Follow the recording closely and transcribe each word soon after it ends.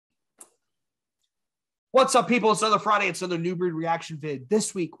What's up, people? It's another Friday. It's another New Breed reaction vid.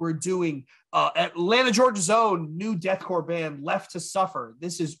 This week, we're doing Atlanta, Georgia's own new deathcore band, Left to Suffer.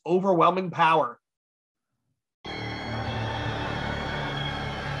 This is Overwhelming Power. Total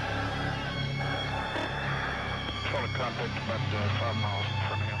contact about 5 miles in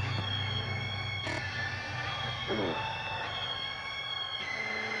front of him.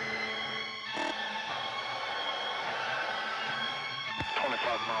 25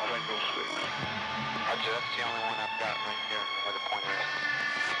 miles, angle 6. Roger, that's the only one I've got right here where the point is.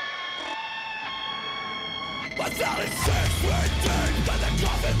 My valley 6 feet deep, but the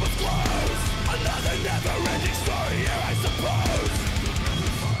coffin was closed. Another never-ending story here, I suppose.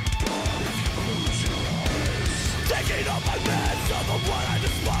 Taking off my mask of the one I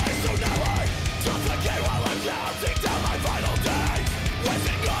despise, so now I suffocate while I'm counting down my final days.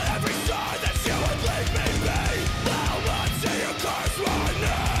 Wishing on every star that you would leave me be. Now let's see your curse my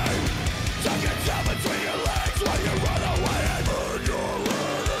name. Tuck it down between your legs while you run away and burn your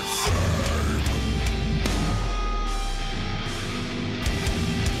head in shame.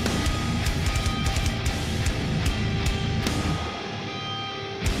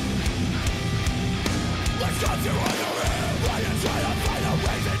 Let's go through on your ear while you try to find a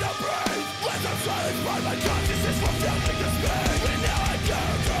reason to breathe. Let them silence by my consciousness for filtering the speed. And now I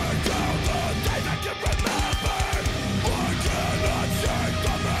can't turn down the days I can remember. I cannot shake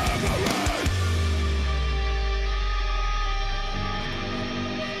the memory.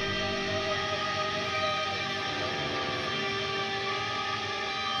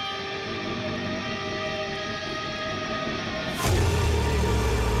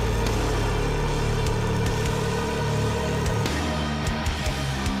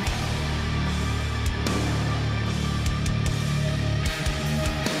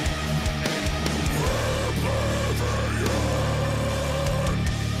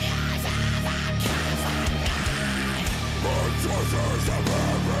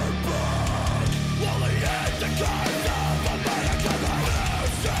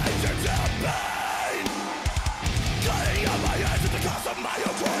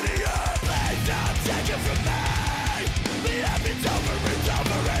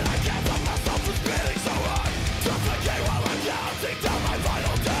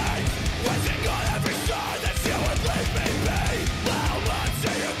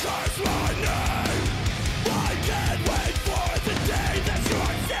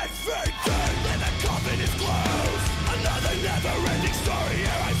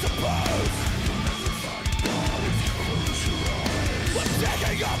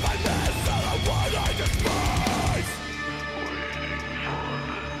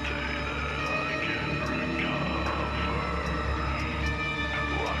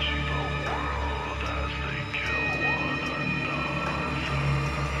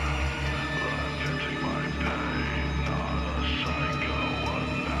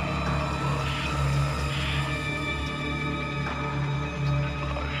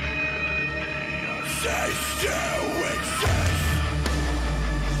 They still exist.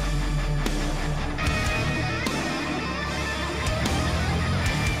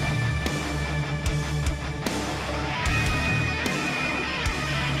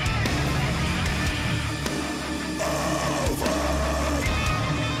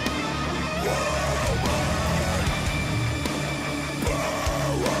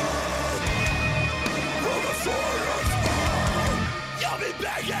 You'll be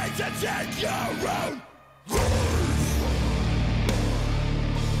begging to take your own.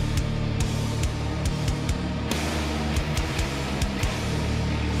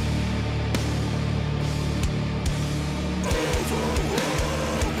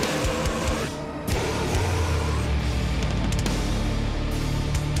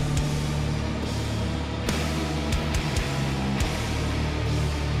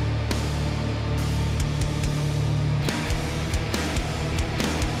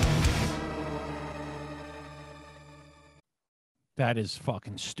 That is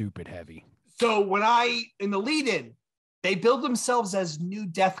fucking stupid heavy. So in the lead-in, they build themselves as new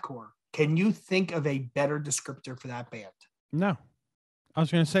deathcore. Can you think of a better descriptor for that band? No. I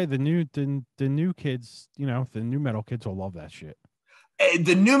was going to say the new kids, the new metal kids will love that shit.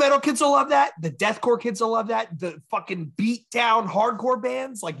 The new metal kids will love that. The deathcore kids will love that. The fucking beat down hardcore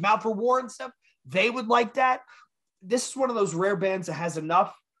bands like Mouth for War and stuff, they would like that. This is one of those rare bands that has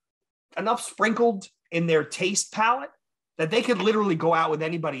enough sprinkled in their taste palette that they could literally go out with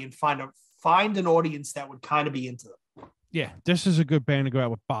anybody and find an audience that would kind of be into them. Yeah, this is a good band to go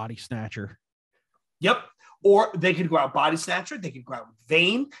out with. Body Snatcher. Yep. Or they could go out Body Snatcher. They could go out with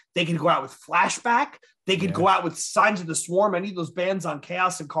Vane. They could go out with Flashback. They could go out with Signs of the Swarm, any of those bands on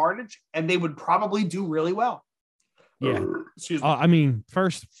Chaos and Carnage, and they would probably do really well. Yeah. Excuse me. I mean,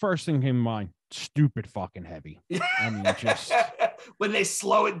 first thing came to mind, stupid fucking heavy. I mean, just when they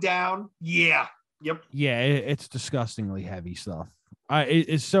slow it down. Yeah. Yep. Yeah, it's disgustingly heavy stuff.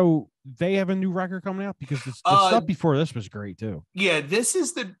 So they have a new record coming out because the stuff before this was great too. Yeah, this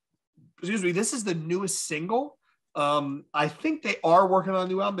is the newest single. I think they are working on a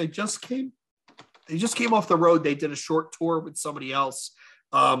new album. They just came off the road. They did a short tour with somebody else.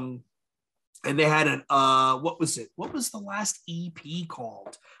 And they had an what was it? What was the last EP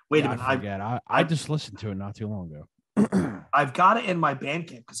called? Wait a minute. I forget. I just listened to it not too long ago. I've got it in my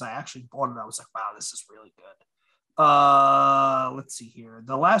Bandcamp because I actually bought it. I was like, wow, this is really good. Let's see here.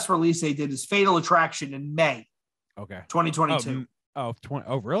 The last release they did is Fatal Attraction in May. Okay. 2022. Oh,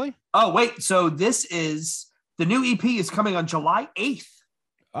 really? Oh, wait. So this is the new EP is coming on July 8th.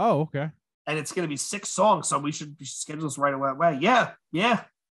 Oh, okay. And it's going to be 6 songs. So we should schedule this right away. Yeah. Yeah.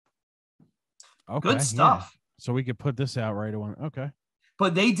 Okay. Good stuff. Yeah. So we could put this out right away. Okay.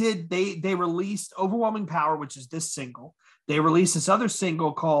 But they released Overwhelming Power, which is this single. They released this other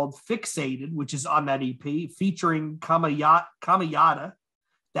single called Fixated, which is on that EP, featuring Kamayada.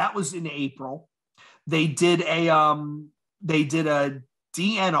 That was in April. They did a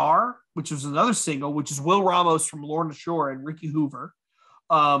DNR, which was another single, which is Will Ramos from Lorna Shore and Ricky Hoover.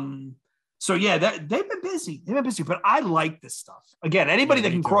 So yeah, they've been busy. But I like this stuff. Again, anybody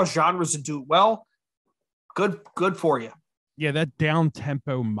that can cross genres and do it well, good for you. Yeah, that down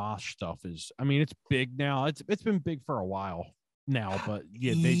tempo mosh stuff is. I mean, it's big now. It's been big for a while now, but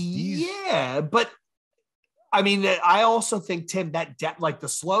yeah, but I mean, I also think Tim that like the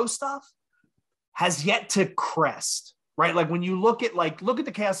slow stuff has yet to crest, right? Like when you look at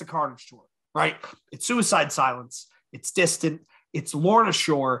the Chaos of Carnage tour, right? It's Suicide Silence, it's Distant, it's Lorna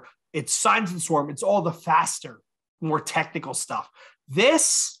Shore, it's Signs of the Swarm, it's all the faster, more technical stuff.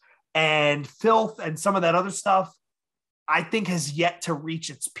 This and Filth and some of that other stuff, I think has yet to reach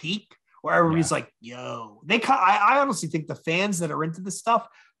its peak where everybody's like, yo, I honestly think the fans that are into this stuff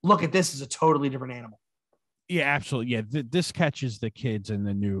look at this as a totally different animal. Yeah, absolutely. Yeah. This catches the kids in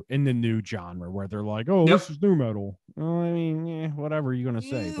the new genre where they're like, oh, this is new metal. Well, I mean, whatever you're going to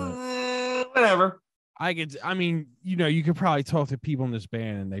say, but whatever. I mean, you could probably talk to people in this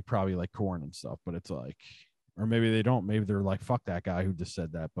band and they probably like Korn and stuff, but it's like, or maybe they don't, maybe they're like, fuck that guy who just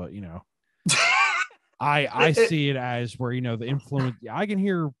said that. But I see it as where, the influence. I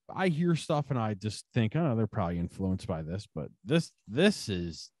hear stuff and I just think, oh, they're probably influenced by this, but this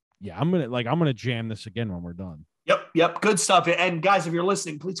is, I'm going to jam this again when we're done. Yep. Good stuff. And guys, if you're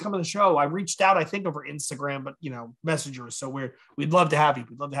listening, please come to the show. I reached out, I think over Instagram, but Messenger is so weird. We'd love to have you.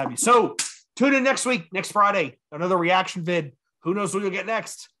 So tune in next week, next Friday, another reaction vid. Who knows what you'll get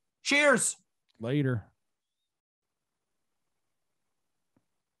next? Cheers. Later.